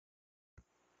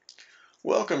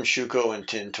Welcome, Schuco and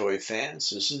Tin Toy fans.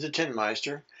 This is the Tin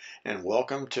Meister, and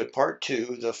welcome to part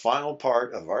 2, the final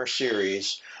part of our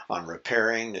series on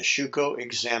repairing the Schuco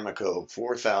Examico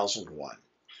 4001.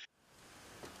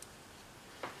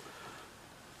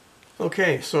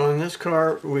 Okay, so in this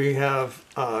car we have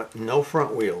no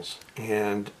front wheels,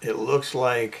 and it looks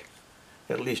like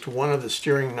at least one of the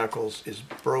steering knuckles is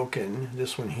broken,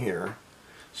 this one here.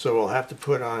 So we'll have to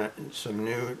put on it some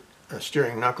new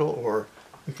steering knuckle, or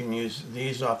we can use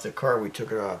these off the car. We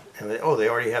took it off. Oh, they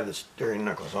already have the steering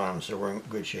knuckles on them, so we're in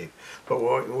good shape. But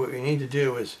what we need to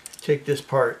do is take this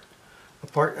part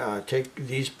apart, take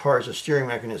these parts of steering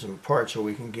mechanism apart so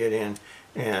we can get in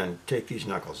and take these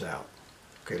knuckles out.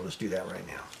 Okay, let's do that right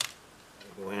now.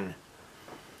 Go in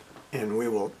and we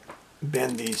will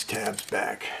bend these tabs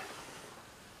back.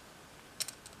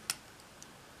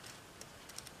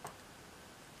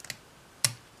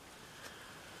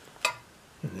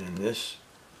 And then this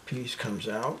piece comes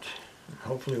out. And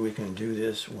hopefully we can do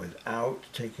this without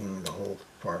taking the whole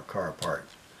car apart.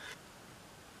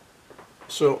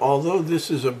 So although this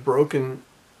is a broken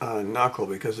knuckle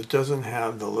because it doesn't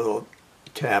have the little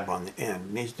tab on the end,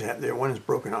 it needs to have, the one is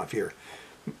broken off here.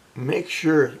 Make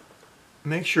sure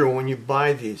when you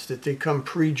buy these that they come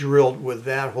pre-drilled with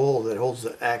that hole that holds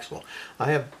the axle.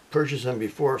 I have purchased them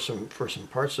before for some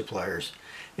parts suppliers,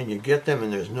 and you get them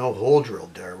and there's no hole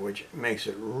drilled there, which makes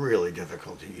it really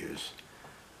difficult to use.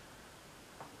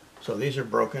 So these are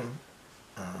broken.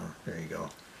 There you go.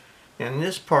 And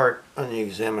this part on the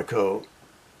Examico,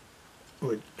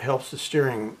 which helps the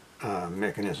steering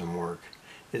mechanism work,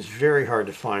 is very hard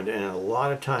to find, and a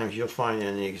lot of times you'll find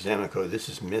in the Examico this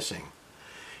is missing.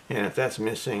 And if that's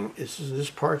missing, this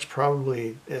part's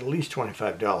probably at least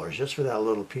 $25 just for that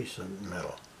little piece of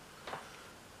metal.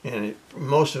 And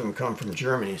most of them come from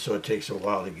Germany, so it takes a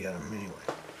while to get them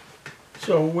anyway.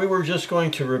 So we were just going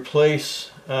to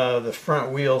replace the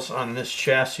front wheels on this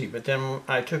chassis, but then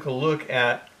I took a look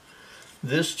at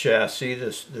this chassis,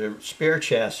 the spare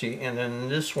chassis, and then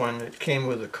this one that came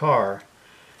with the car,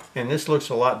 and this looks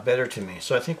a lot better to me.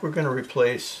 So I think we're going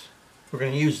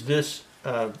to use this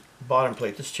bottom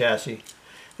plate, this chassis,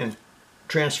 and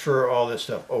transfer all this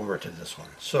stuff over to this one.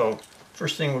 So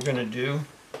first thing we're going to do,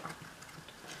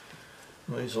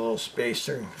 we'll use a little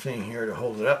spacer thing here to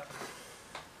hold it up.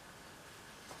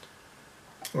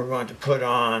 We're going to put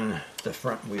on the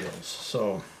front wheels.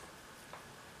 So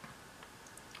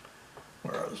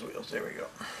where are those wheels? There we go.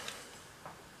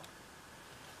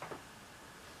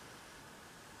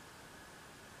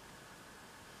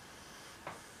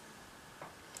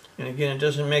 And again, it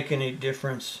doesn't make any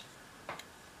difference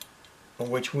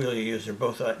on which wheel you use.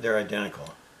 They're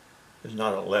identical. There's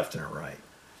not a left and a right.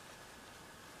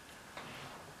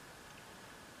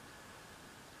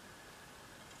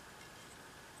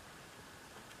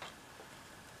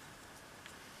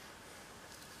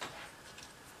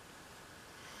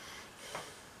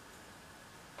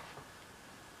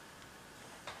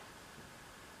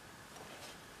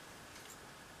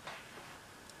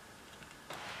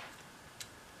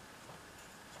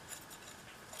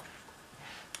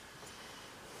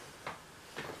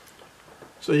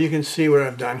 So you can see what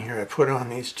I've done here. I put on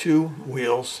these two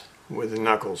wheels with the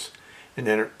knuckles, and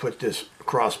then put this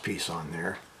cross piece on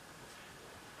there.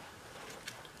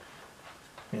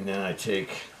 And then I take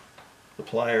the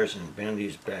pliers and bend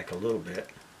these back a little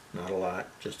bit. Not a lot,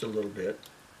 just a little bit.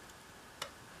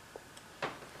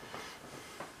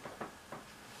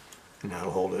 And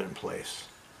that'll hold it in place.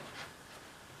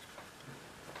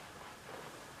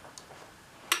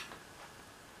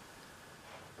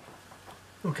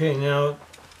 Okay, now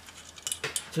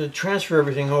to transfer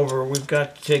everything over, we've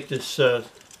got to take this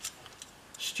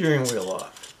steering wheel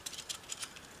off.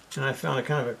 And I found a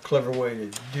kind of a clever way to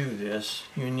do this.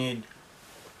 You need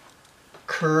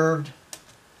curved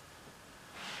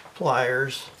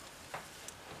pliers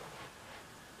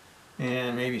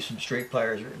and maybe some straight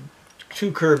pliers.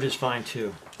 Too curved is fine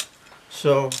too.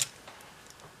 So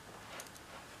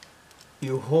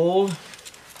you hold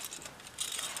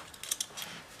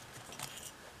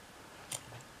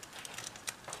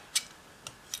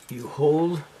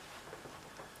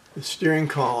the steering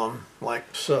column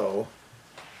like so,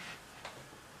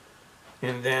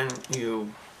 and then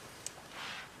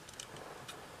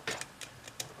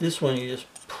this one you just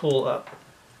pull up.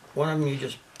 One of them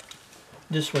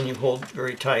this one you hold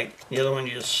very tight, the other one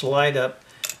you just slide up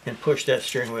and push that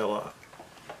steering wheel off.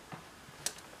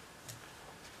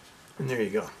 And there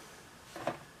you go.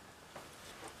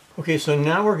 Okay, so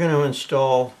now we're going to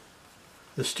install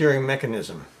the steering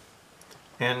mechanism.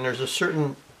 And there's a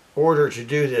certain order to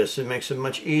do this. It makes it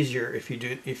much easier if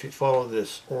you follow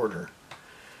this order.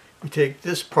 You take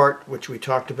this part, which we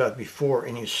talked about before,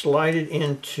 and you slide it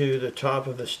into the top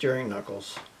of the steering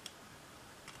knuckles.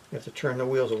 You have to turn the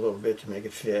wheels a little bit to make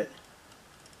it fit.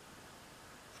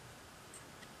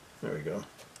 There we go.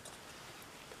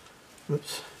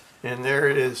 Oops. And there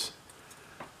it is.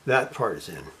 That part is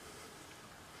in.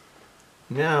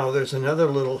 Now there's another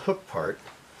little hook part.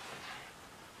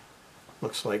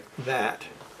 Looks like that.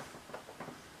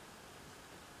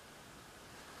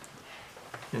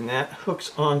 And that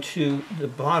hooks onto the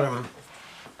bottom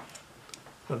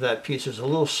of that piece. There's a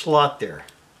little slot there.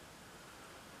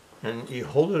 And you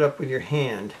hold it up with your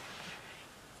hand.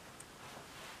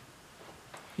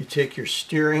 You take your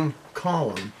steering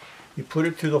column, you put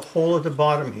it through the hole at the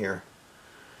bottom here,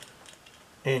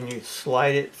 and you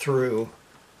slide it through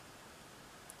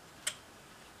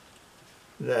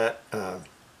that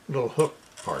little hook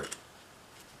part.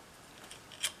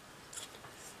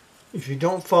 If you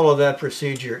don't follow that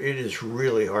procedure, it is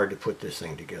really hard to put this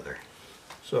thing together.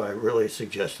 So I really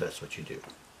suggest that's what you do.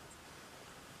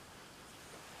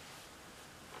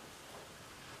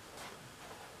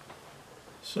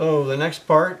 So the next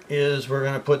part is we're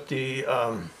going to put the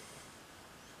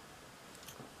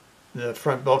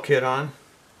front bulkhead on,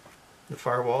 the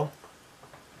firewall.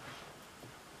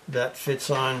 That fits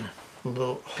on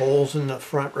little holes in the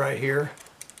front right here.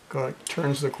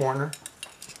 Turns the corner.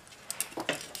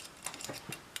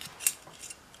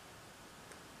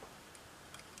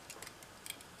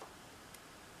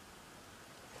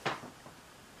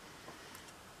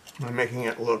 I'm making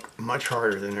it look much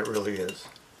harder than it really is.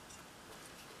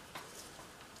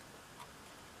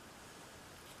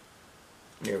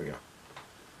 There we go.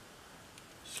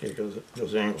 See, it goes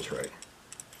those angles right.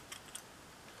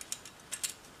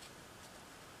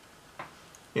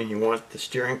 And you want the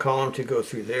steering column to go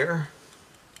through there.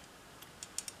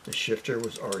 The shifter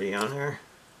was already on there.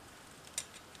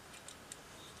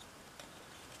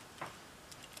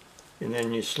 And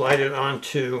then you slide it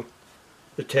onto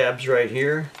the tabs right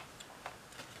here.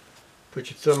 Put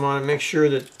your thumb on it, make sure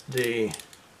that the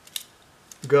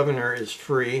governor is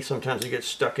free. Sometimes it gets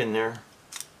stuck in there.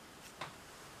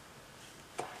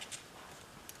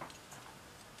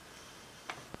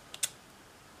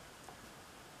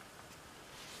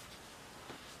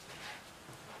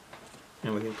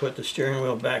 And we can put the steering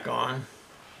wheel back on.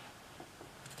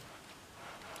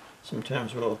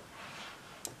 Sometimes we'll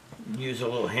use a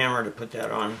little hammer to put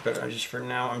that on, but for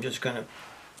now I'm just going to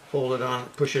hold it on,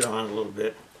 push it on a little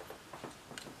bit.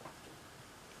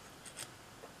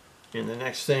 And the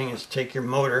next thing is take your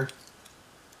motor,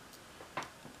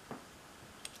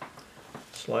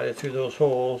 slide it through those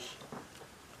holes.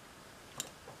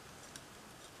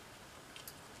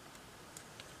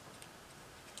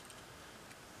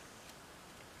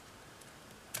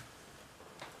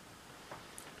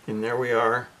 And there we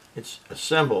are. It's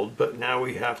assembled, but now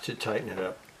we have to tighten it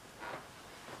up.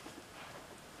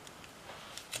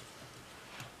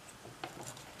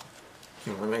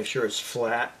 You want to make sure it's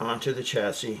flat onto the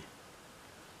chassis.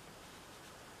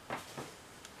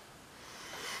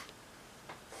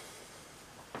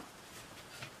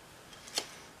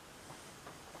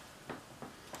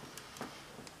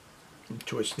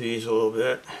 Twist these a little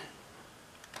bit.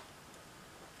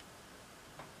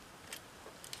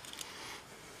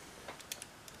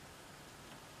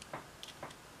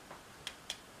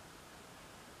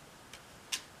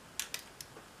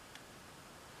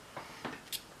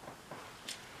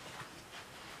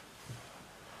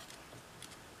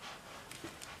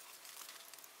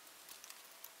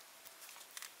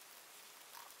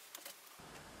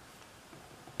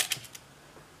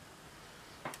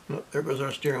 Oh, there goes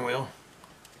our steering wheel.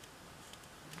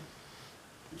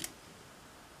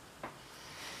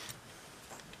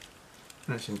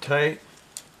 Nice and tight.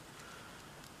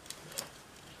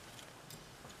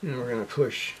 And we're going to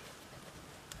push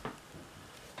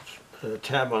the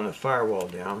tab on the firewall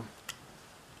down.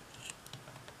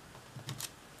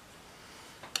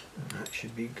 And that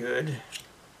should be good.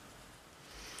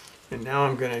 And now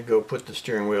I'm going to go put the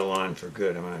steering wheel on for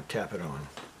good. I'm going to tap it on.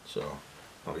 So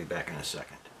I'll be back in a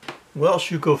second. Well,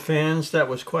 Schuco fans, that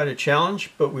was quite a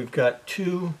challenge, but we've got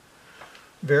two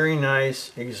very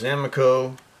nice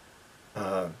Examico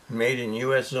made in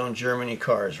U.S. Zone Germany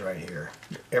cars right here.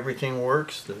 Everything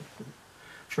works. The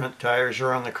front tires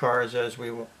are on the cars as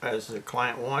the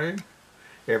client wanted.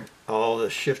 All the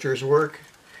shifters work,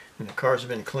 and the cars have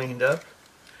been cleaned up,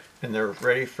 and they're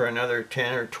ready for another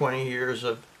 10 or 20 years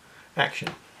of action.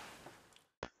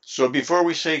 So before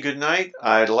we say goodnight,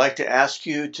 I'd like to ask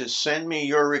you to send me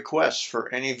your requests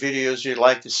for any videos you'd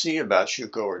like to see about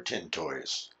Schuco or Tin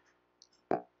Toys.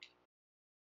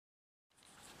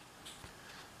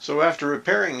 So after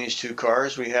repairing these two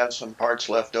cars, we have some parts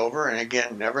left over, and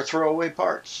again, never throw away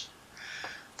parts.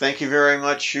 Thank you very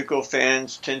much, Schuco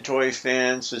fans, Tin Toy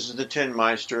fans. This is the Tin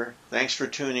Meister. Thanks for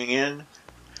tuning in.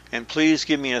 And please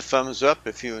give me a thumbs up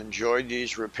if you enjoyed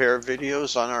these repair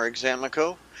videos on our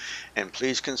Examico. And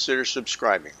please consider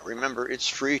subscribing. Remember, it's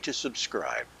free to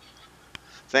subscribe.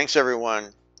 Thanks,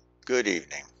 everyone. Good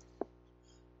evening.